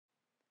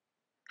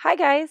Hi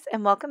guys,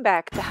 and welcome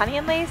back to Honey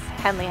and Lace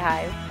Henley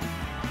Hive.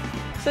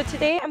 So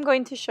today I'm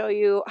going to show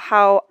you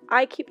how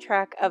I keep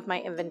track of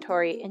my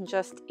inventory in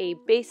just a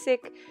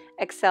basic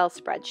Excel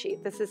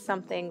spreadsheet. This is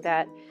something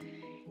that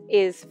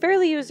is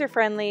fairly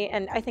user-friendly,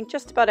 and I think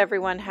just about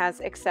everyone has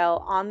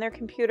Excel on their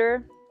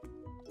computer.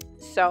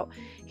 So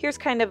here's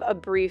kind of a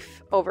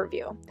brief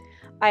overview.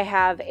 I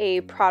have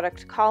a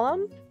product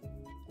column,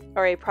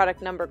 or a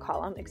product number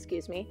column,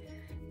 excuse me,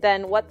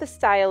 then what the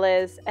style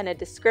is and a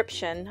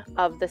description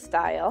of the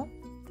style.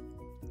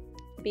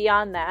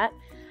 Beyond that,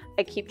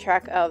 I keep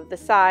track of the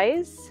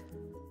size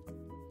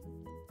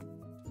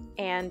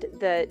and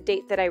the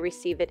date that I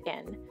receive it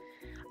in.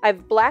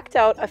 I've blacked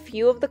out a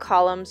few of the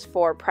columns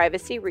for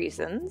privacy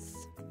reasons.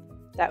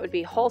 That would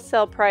be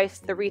wholesale price,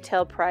 the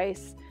retail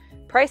price,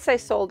 price I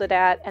sold it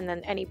at, and then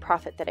any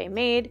profit that I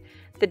made,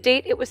 the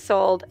date it was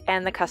sold,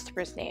 and the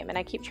customer's name. And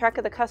I keep track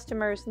of the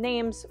customers'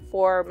 names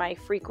for my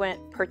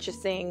frequent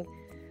purchasing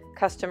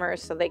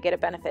customers, so they get a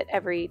benefit.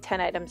 Every 10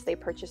 items they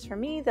purchase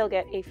from me, they'll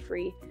get a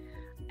free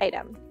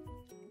item.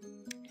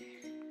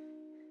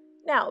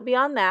 Now,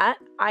 beyond that,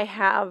 I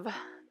have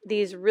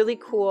these really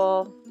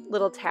cool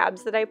little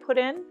tabs that I put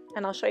in,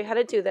 and I'll show you how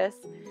to do this,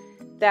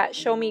 that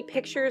show me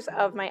pictures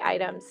of my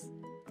items.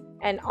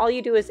 And all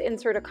you do is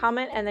insert a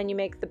comment, and then you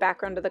make the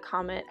background of the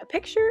comment a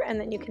picture,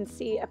 and then you can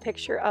see a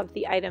picture of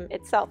the item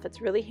itself. It's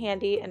really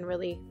handy and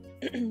really,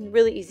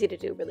 really easy to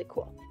do, really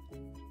cool.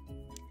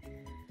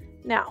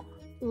 Now,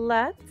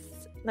 let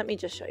me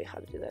just show you how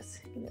to do this.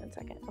 Give me 1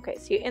 second. Okay,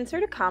 so you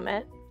insert a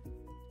comment,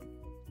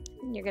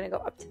 and you're going to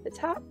go up to the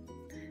top,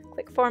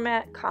 click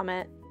Format,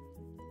 Comment,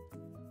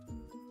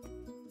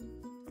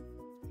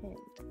 and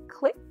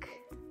click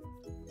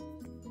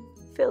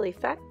Fill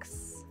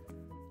Effects,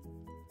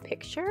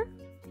 Picture,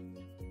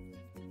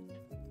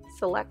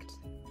 select,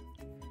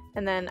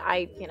 and then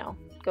I,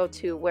 go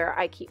to where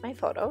I keep my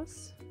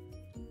photos.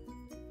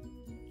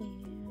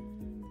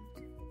 And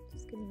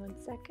just give me 1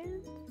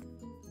 second.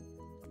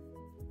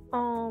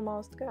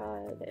 Almost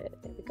got it.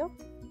 There we go.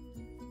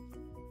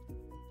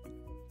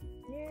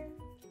 Here.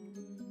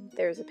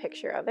 There's a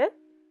picture of it.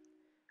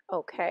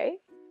 Okay.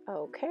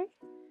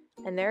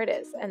 And there it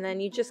is. And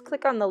then you just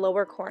click on the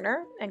lower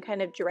corner and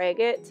kind of drag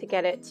it to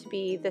get it to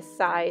be the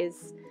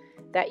size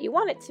that you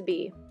want it to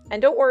be.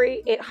 And don't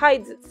worry, it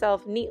hides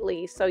itself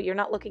neatly, so you're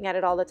not looking at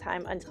it all the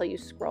time until you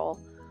scroll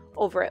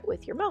over it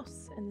with your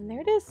mouse. And then there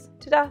it is.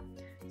 Ta-da!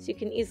 So you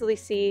can easily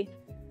see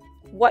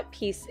what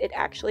piece it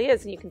actually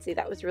is, and you can see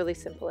that was really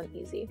simple and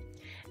easy.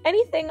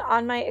 Anything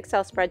on my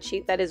Excel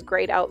spreadsheet that is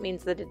grayed out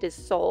means that it is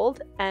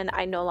sold and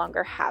I no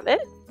longer have it.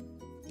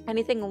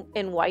 Anything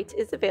in white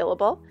is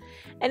available.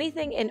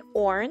 Anything in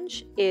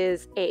orange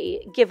is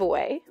a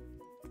giveaway,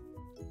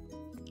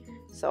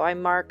 so I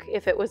mark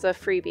if it was a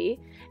freebie.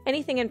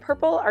 Anything in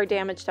purple are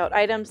damaged out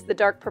items. The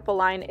dark purple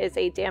line is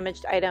a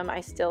damaged item I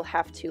still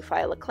have to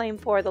file a claim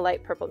for. The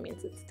light purple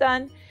means it's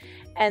done.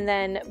 And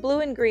then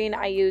blue and green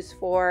I use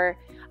for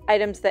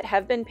items that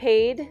have been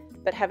paid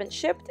but haven't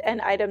shipped,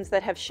 and items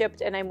that have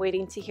shipped and I'm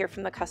waiting to hear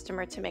from the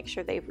customer to make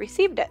sure they've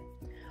received it,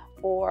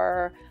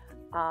 or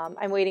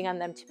I'm waiting on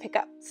them to pick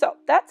up. So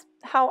that's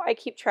how I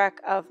keep track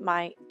of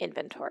my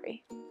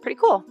inventory. Pretty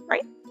cool,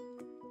 right?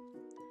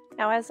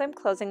 Now, as I'm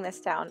closing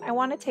this down, I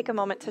want to take a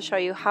moment to show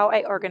you how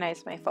I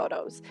organize my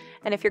photos.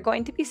 And if you're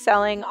going to be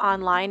selling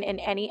online in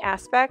any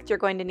aspect, you're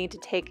going to need to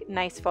take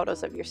nice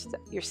photos of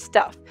your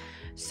stuff.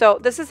 So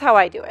this is how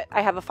I do it.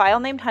 I have a file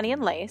named Honey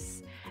and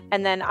Lace,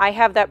 and then I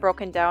have that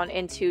broken down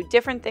into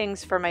different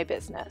things for my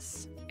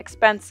business.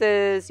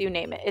 Expenses, you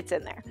name it, it's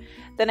in there.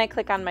 Then I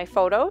click on my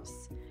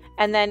photos,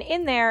 and then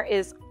in there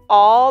is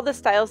all the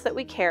styles that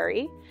we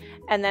carry.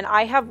 And then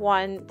I have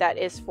one that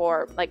is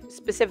for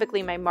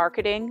specifically my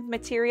marketing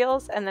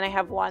materials, and then I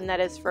have one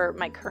that is for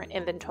my current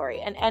inventory.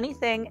 And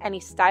any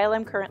style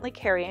I'm currently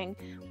carrying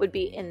would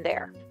be in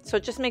there. So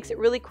it just makes it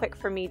really quick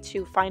for me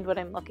to find what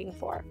I'm looking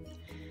for.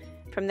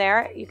 From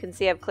there, you can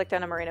see I've clicked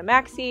on a Marina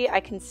Maxi. I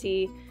can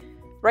see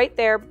right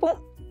there, boom,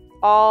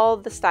 all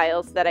the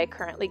styles that I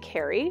currently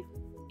carry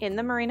in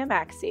the Marina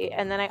Maxi.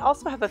 And then I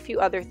also have a few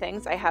other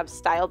things. I have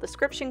style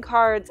description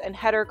cards and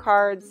header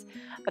cards,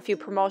 a few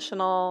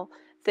promotional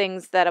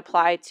things that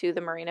apply to the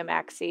Marina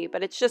Maxi,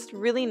 but it's just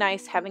really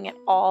nice having it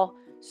all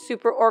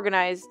super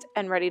organized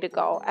and ready to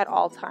go at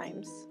all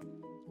times.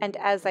 And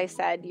as I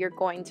said, you're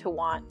going to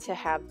want to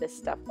have this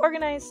stuff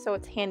organized so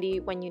it's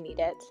handy when you need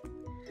it.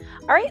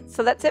 All right,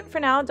 so that's it for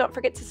now. Don't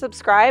forget to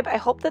subscribe. I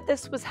hope that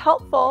this was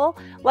helpful.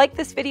 Like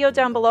this video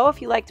down below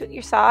if you liked what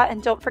you saw,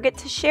 and don't forget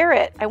to share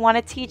it. I want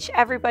to teach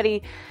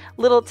everybody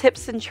little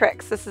tips and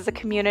tricks. This is a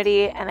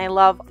community, and I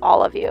love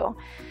all of you.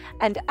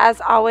 And as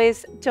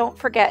always, don't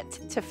forget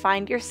to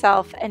find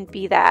yourself and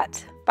be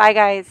that. Bye,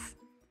 guys.